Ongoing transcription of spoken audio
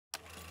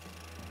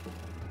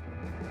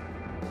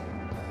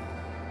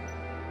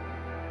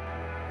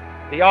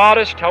The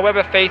artist,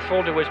 however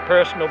faithful to his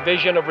personal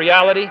vision of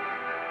reality,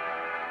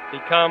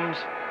 becomes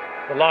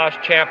the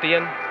last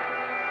champion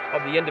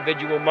of the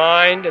individual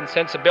mind and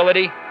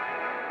sensibility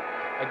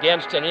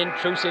against an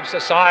intrusive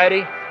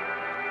society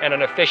and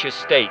an officious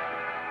state.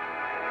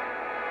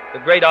 The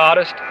great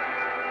artist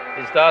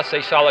is thus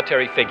a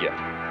solitary figure.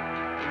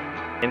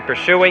 In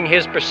pursuing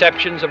his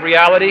perceptions of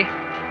reality,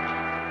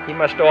 he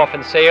must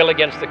often sail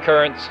against the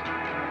currents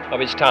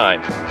of his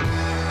time.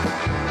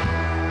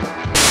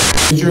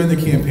 During the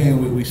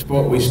campaign, we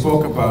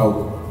spoke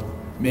about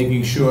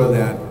making sure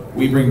that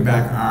we bring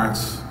back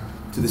arts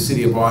to the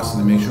city of Boston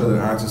and make sure that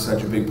arts is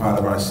such a big part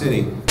of our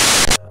city.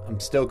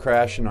 I'm still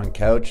crashing on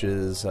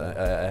couches.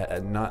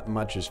 Not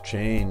much has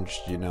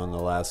changed, you know, in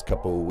the last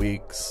couple of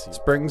weeks.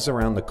 Spring's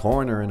around the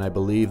corner, and I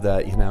believe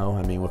that, you know,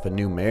 I mean, with a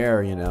new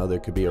mayor, you know, there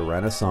could be a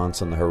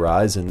renaissance on the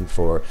horizon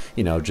for,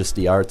 you know, just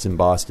the arts in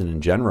Boston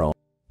in general.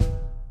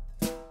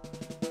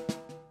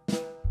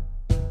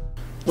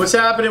 What's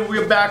happening?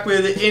 We're back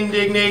with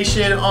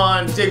Indignation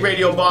on Dig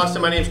Radio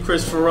Boston. My name is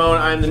Chris Ferrone.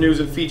 I'm the news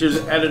and features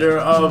editor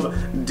of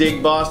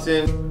Dig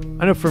Boston.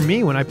 I know for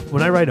me, when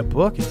I write a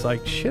book, it's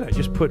like, shit, I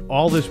just put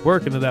all this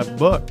work into that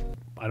book.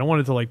 I don't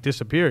want it to like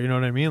disappear, you know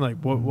what I mean? Like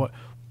what?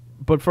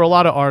 But for a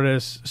lot of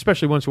artists,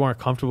 especially ones who aren't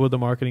comfortable with the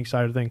marketing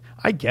side of things,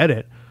 I get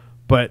it.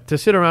 But to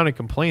sit around and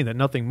complain that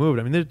nothing moved,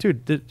 I mean,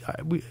 dude,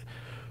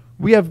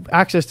 we have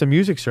access to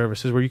music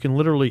services where you can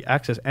literally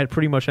access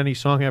pretty much any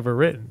song ever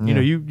written. Yeah. You know,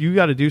 you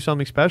got to do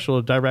something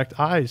special to direct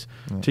eyes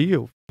to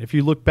you. If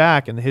you look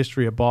back in the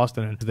history of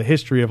Boston and the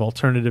history of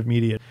alternative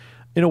media,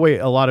 in a way,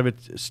 a lot of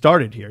it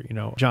started here. You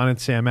know, John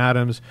and Sam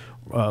Adams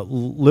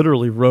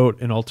literally wrote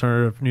an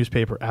alternative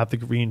newspaper at the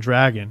Green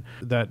Dragon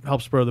that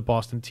helped spur the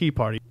Boston Tea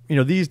Party. You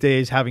know, these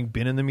days, having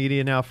been in the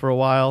media now for a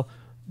while,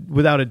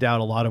 without a doubt,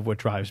 a lot of what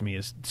drives me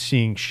is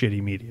seeing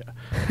shitty media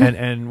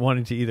and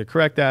wanting to either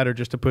correct that or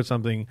just to put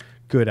something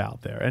good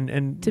out there.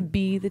 And to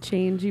be the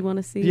change you want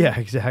to see. Yeah,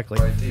 exactly.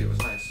 It was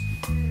nice.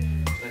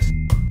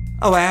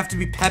 Oh, I have to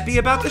be peppy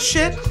about the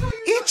shit?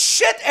 Eat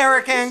shit,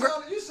 Erik Angra.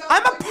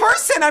 I'm a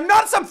person. I'm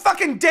not some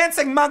fucking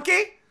dancing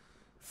monkey.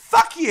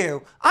 Fuck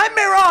you. I'm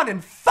Miran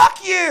and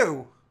fuck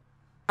you.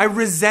 I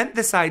resent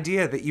this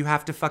idea that you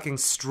have to fucking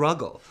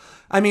struggle.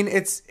 I mean,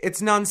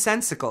 it's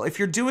nonsensical. If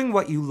you're doing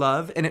what you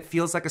love and it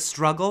feels like a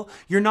struggle,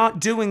 you're not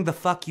doing the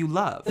fuck you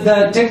love.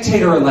 The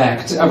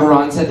dictator-elect of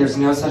Iran said there's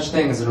no such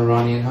thing as an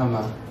Iranian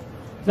homo.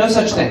 No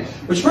such thing.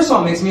 Which, first of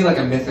all, makes me like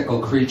a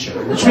mythical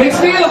creature. Which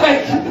makes me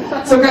like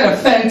some kind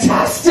of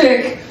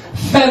fantastic,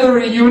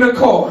 feathery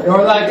unicorn.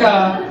 Or like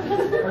a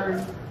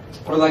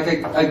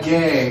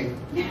gay.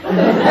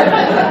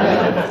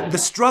 The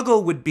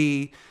struggle would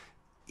be,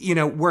 you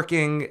know,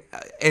 working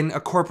in a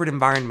corporate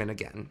environment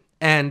again.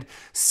 And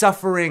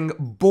suffering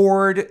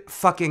bored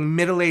fucking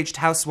middle-aged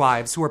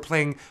housewives who are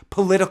playing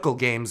political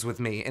games with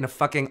me in a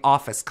fucking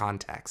office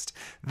context.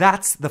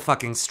 That's the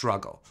fucking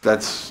struggle.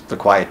 That's the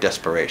quiet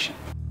desperation.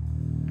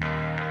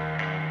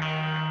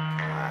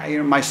 You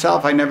know,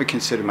 myself, I never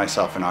considered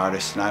myself an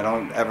artist, and I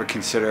don't ever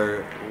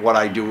consider what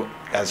I do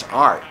as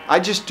art. I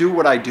just do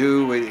what I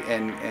do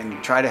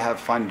and try to have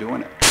fun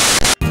doing it.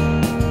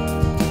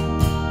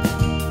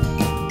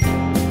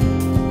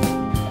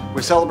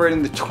 We're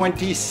celebrating the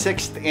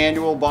 26th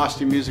annual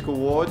Boston Music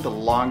Award, the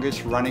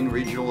longest running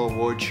regional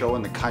award show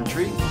in the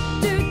country.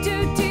 Do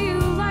you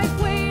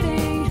like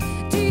waiting?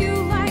 Do you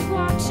like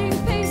watching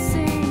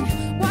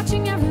pacing?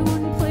 Watching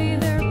everyone play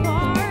their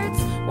parts?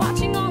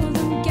 Watching all of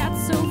them get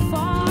so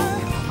far?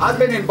 I've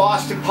been in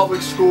Boston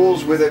public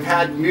schools where they've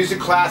had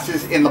music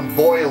classes in the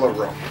boiler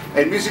room.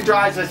 And Music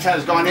Drives Us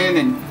has gone in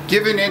and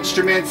given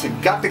instruments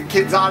and got the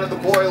kids out of the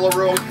boiler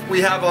room.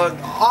 We have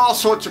all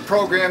sorts of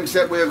programs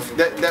that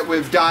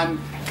we've done,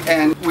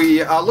 and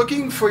we are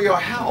looking for your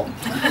help.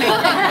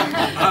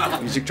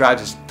 Music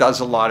Drives Us does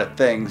a lot of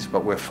things,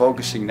 but we're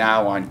focusing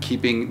now on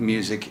keeping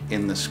music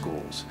in the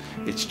schools.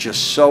 It's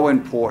just so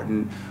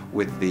important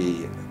with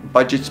the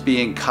budgets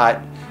being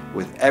cut,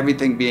 with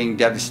everything being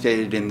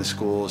devastated in the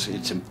schools.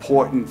 It's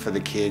important for the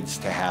kids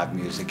to have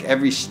music.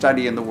 Every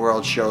study in the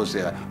world shows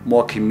they're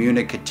more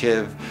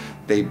communicative,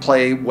 they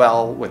play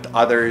well with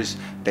others,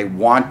 they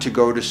want to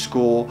go to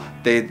school.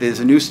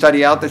 There's a new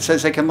study out that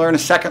says they can learn a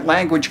second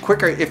language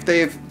quicker if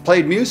they've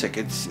played music.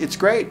 It's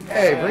great.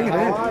 Hey, bring it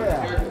in.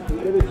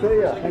 Good to see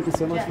you. Thank you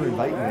so much for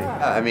inviting me.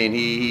 I mean,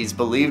 he's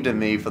believed in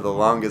me for the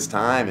longest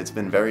time. It's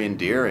been very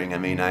endearing. I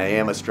mean, I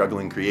am a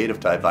struggling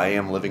creative type. I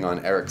am living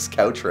on Eric's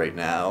couch right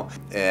now.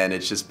 And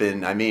it's just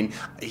been, I mean,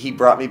 he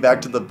brought me back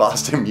to the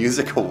Boston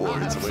Music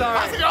Awards.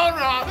 How's it going,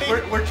 Robbie?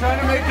 We're trying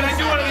to make. Can I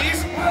do one of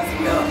these? How's it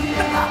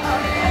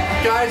going?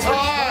 Guys, we're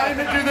trying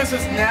to do this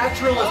as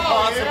natural as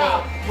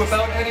possible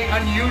without any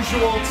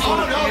unusual sort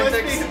of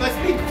antics. Let's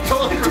be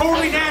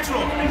totally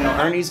natural. You know,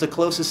 Ernie's the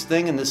closest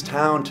thing in this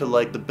town to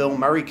like the Bill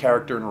Murray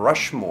character in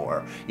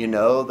Rushmore. You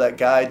know, that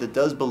guy that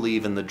does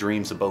believe in the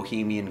dreams of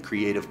bohemian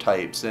creative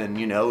types, and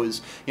you know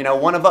is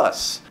one of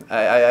us.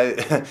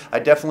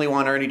 I definitely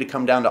want Ernie to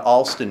come down to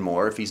Alston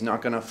more if he's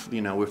not gonna,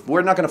 if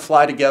we're not gonna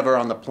fly together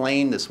on the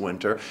plane this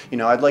winter.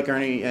 I'd like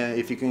Ernie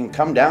if you can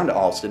come down to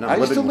Alston. I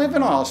used to live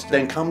in Alston.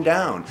 Then come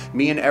down.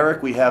 Me and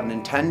Erik, we have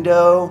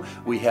Nintendo.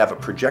 We have a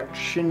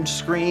projection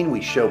screen. We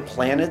show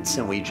planets,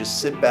 and we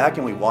just sit back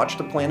and we watch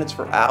the planets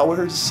for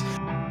hours.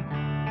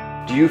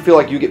 Do you feel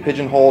like you get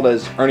pigeonholed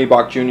as Ernie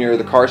Boch Jr.,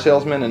 the car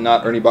salesman, and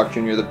not Ernie Boch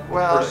Jr., the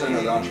person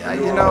or the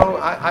entrepreneur?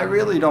 I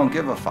really don't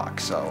give a fuck,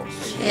 so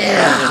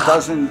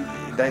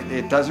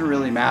it doesn't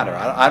really matter.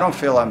 I don't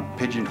feel I'm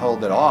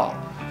pigeonholed at all.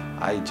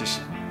 I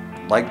just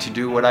like to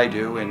do what I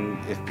do,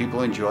 and if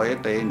people enjoy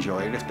it, they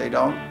enjoy it. If they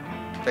don't,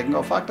 they can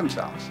go fuck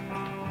themselves.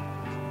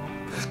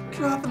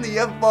 Dropping the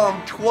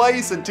F-bomb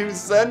twice in 2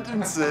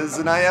 sentences,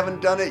 and I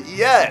haven't done it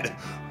yet.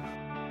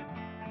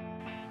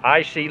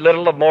 I see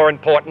little of more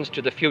importance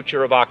to the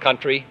future of our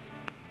country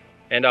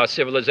and our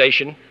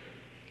civilization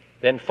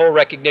than full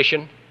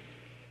recognition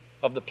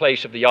of the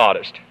place of the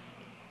artist.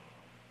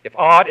 If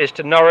art is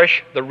to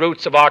nourish the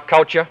roots of our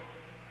culture,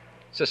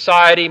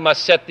 society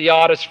must set the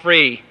artist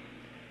free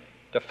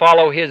to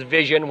follow his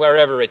vision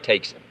wherever it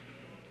takes him.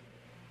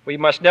 We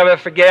must never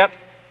forget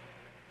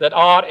that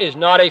art is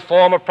not a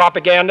form of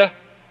propaganda,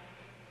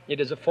 it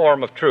is a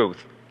form of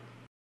truth.